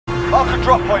Mark a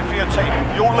drop point for your team.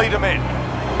 You'll lead them in.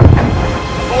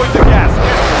 Avoid the gas.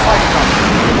 Get to the safe zone.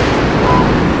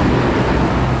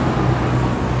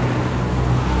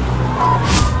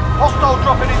 Hostile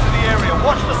dropping into the area.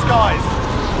 Watch the skies.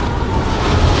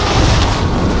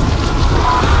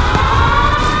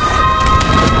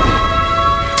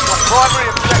 Your primary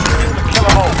objective is to kill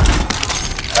them all.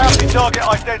 Bounty target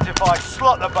identified.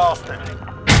 Slot the bastard.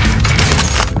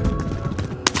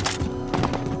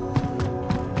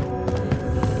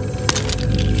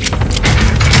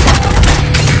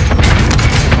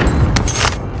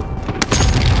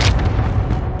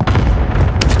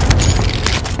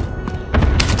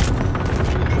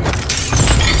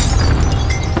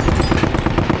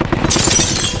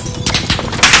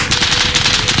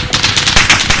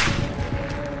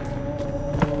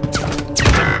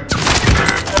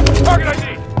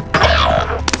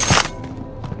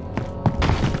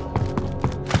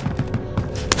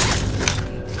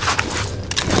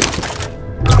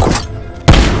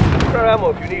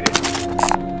 Ammo if you need it.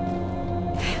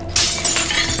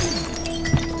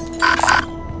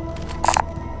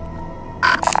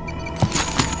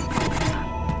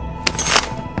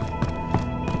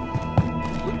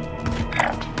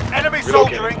 Enemy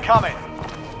soldier incoming. Enemy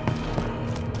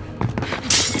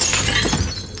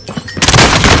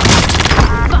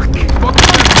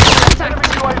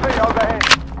UAV overhead.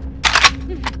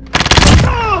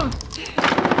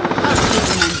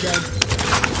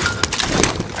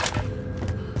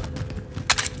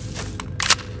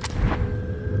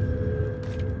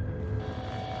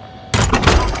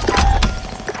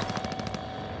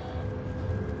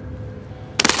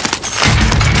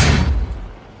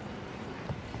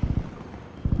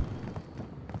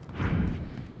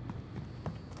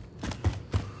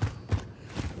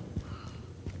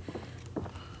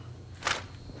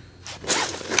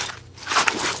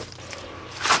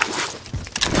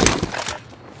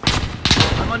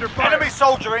 Under fire. Enemy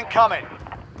soldier incoming.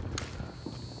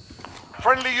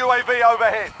 Friendly UAV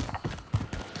overhead.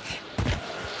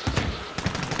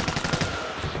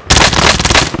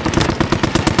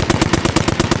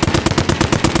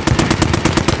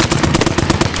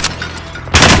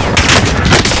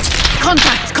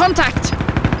 Contact! Contact!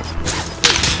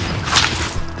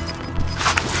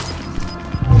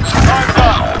 Time's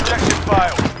up. Objective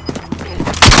failed.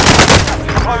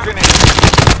 Closing in.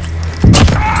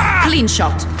 Clean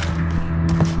shot.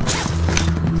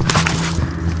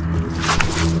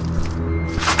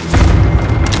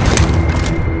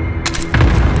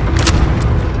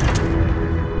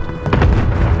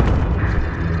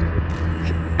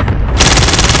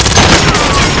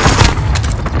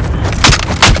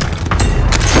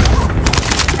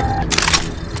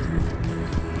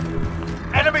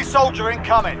 Enemy soldier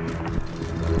incoming.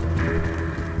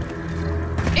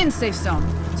 In safe zone.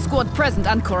 Squad present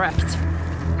and correct.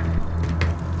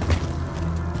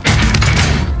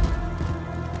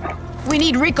 We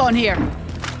need recon here.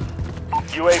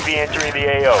 UAV entering the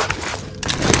AO.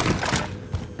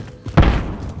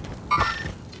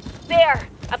 There!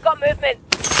 I've got movement.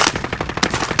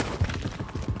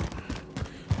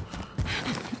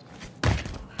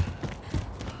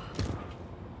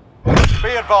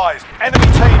 Be advised, enemy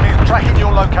team is tracking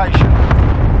your location.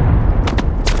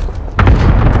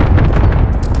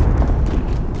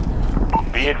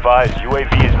 Be advised,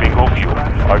 UAV is bingo fuel.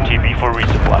 RTB for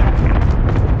resupply.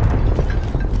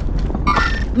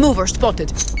 Mover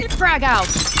spotted. Frag out.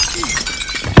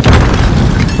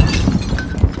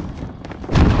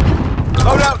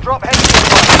 Loadout drop heading to the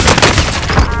right.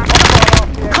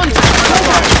 Contact.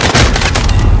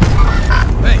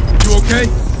 Hey, you okay?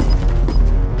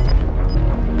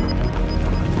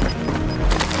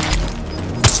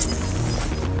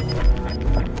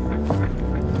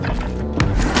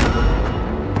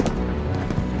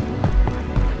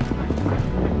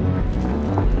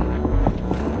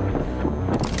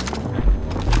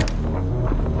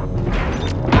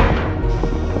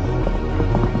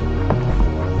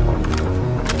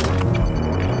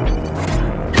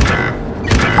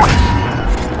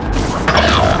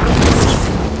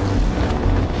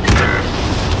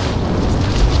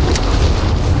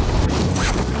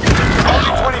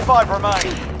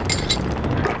 Remain.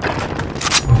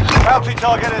 Bounty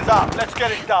target is up. Let's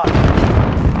get it done.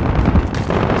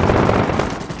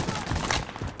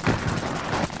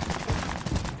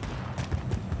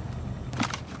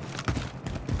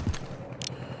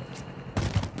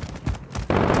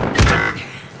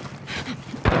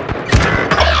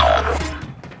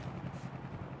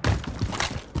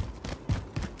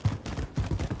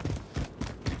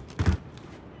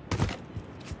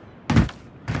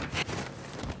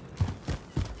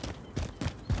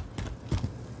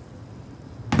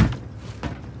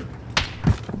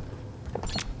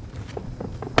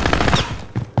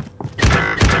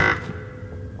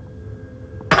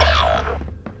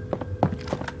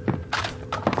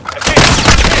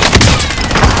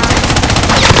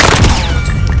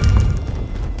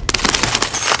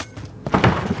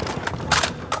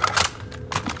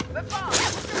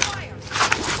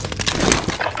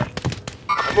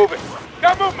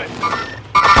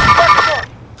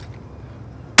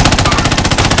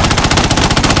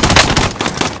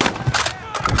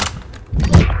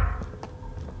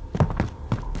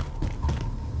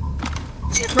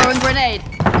 grenade.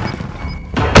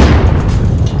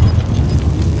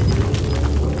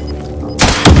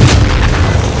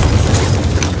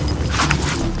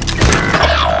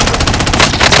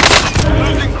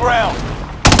 Losing ground.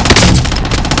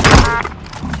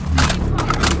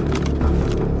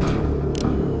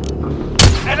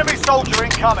 Enemy soldier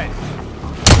incoming.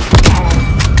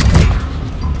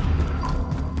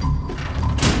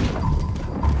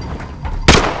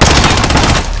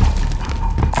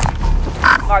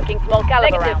 Marking small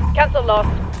caliber round. Cancel loss.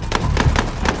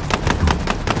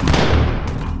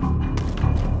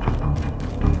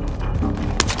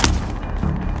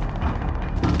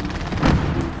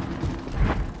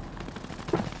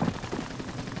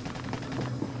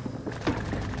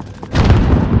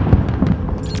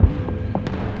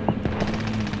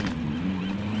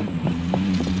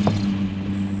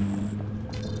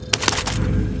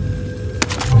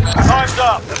 Time's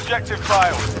up. Objective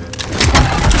failed.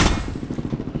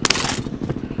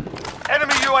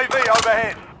 Enemy UAV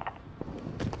overhead.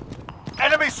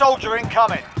 Enemy soldier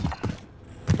incoming.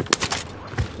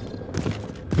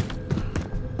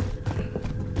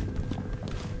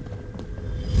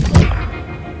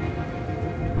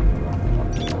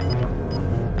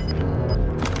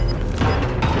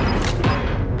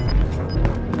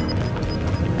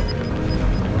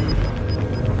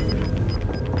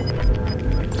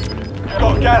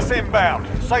 Got gas inbound.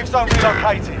 Safe zone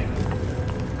relocated.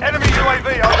 Enemy UAV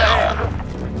overhead.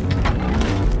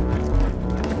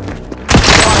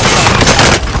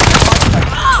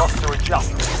 Cost to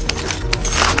adjust.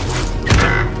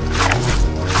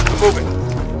 Moving.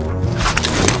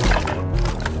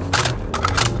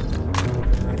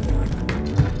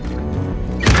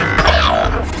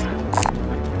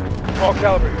 Small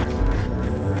caliber here.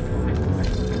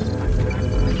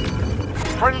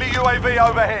 Friendly UAV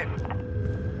overhead.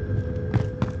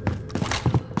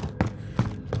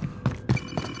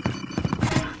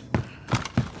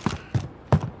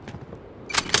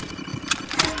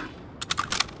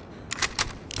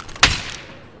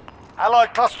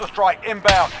 Allied cluster strike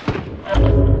inbound.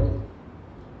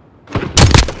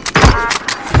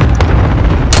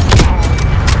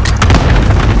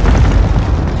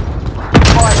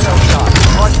 Fire cell charge.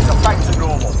 Prices are back to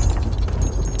normal.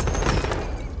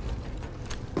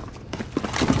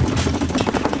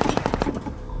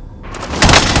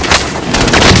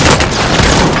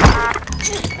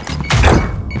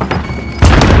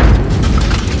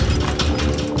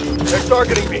 They're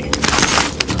targeting me.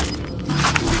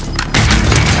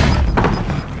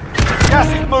 Gas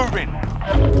is moving.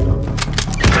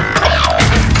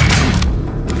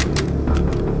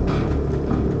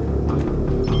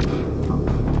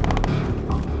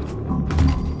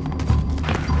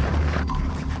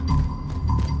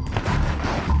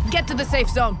 Get to the safe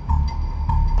zone.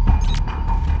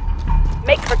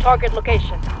 Make for target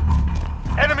location.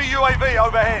 Enemy UAV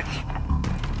overhead.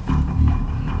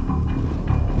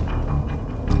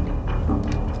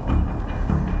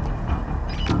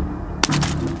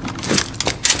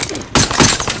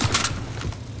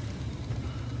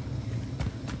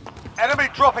 Enemy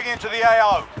dropping into the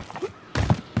AO.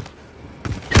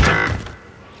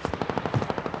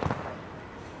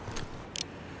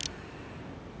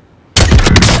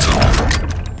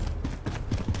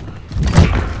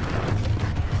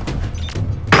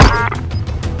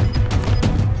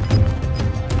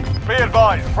 Be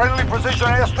advised, friendly precision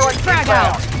airstrike Frag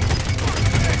out. inbound.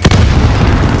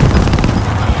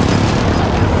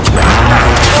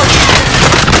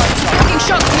 Taking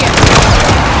shots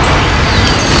here.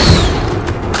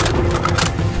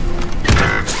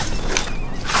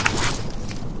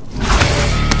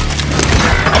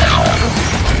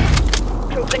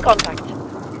 Troops in contact.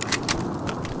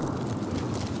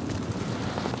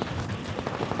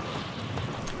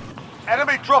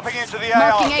 Enemy dropping into the AO.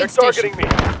 Marking aid station. me.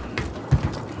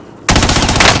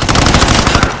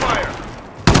 Fire.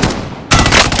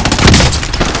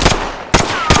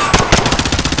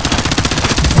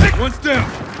 One's down.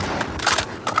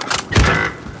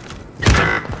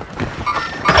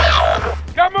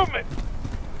 Got movement.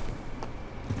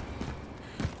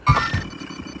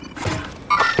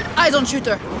 Eyes on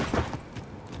shooter.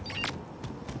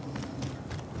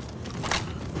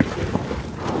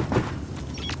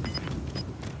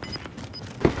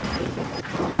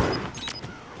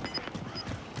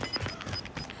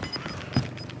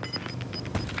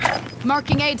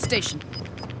 Marking aid station.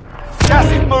 Gas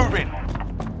is moving.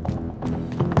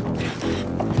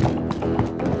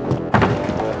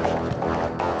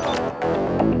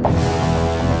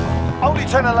 Only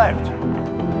 10 are left.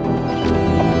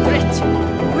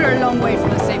 Grit. We're a long way from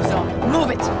the safe zone.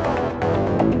 Move it.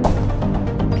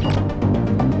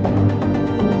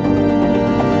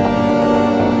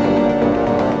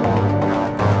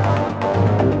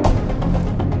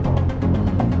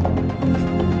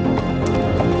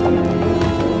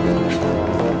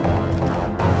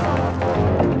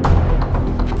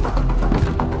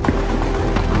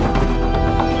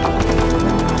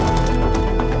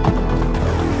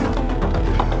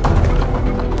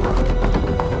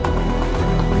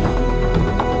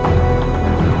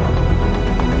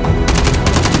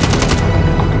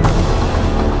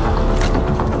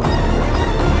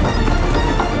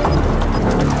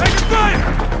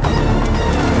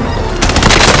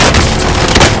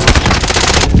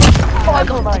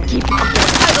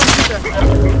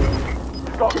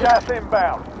 Got gas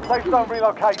inbound. Safe zone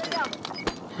relocated.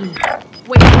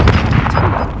 Wait.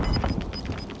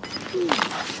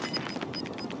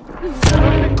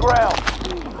 Losing ground.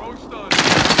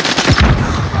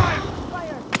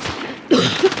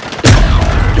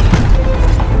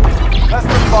 Less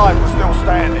than 5 were still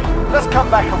standing. Let's come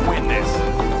back and win this.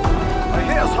 They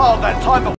hit us hard that time, but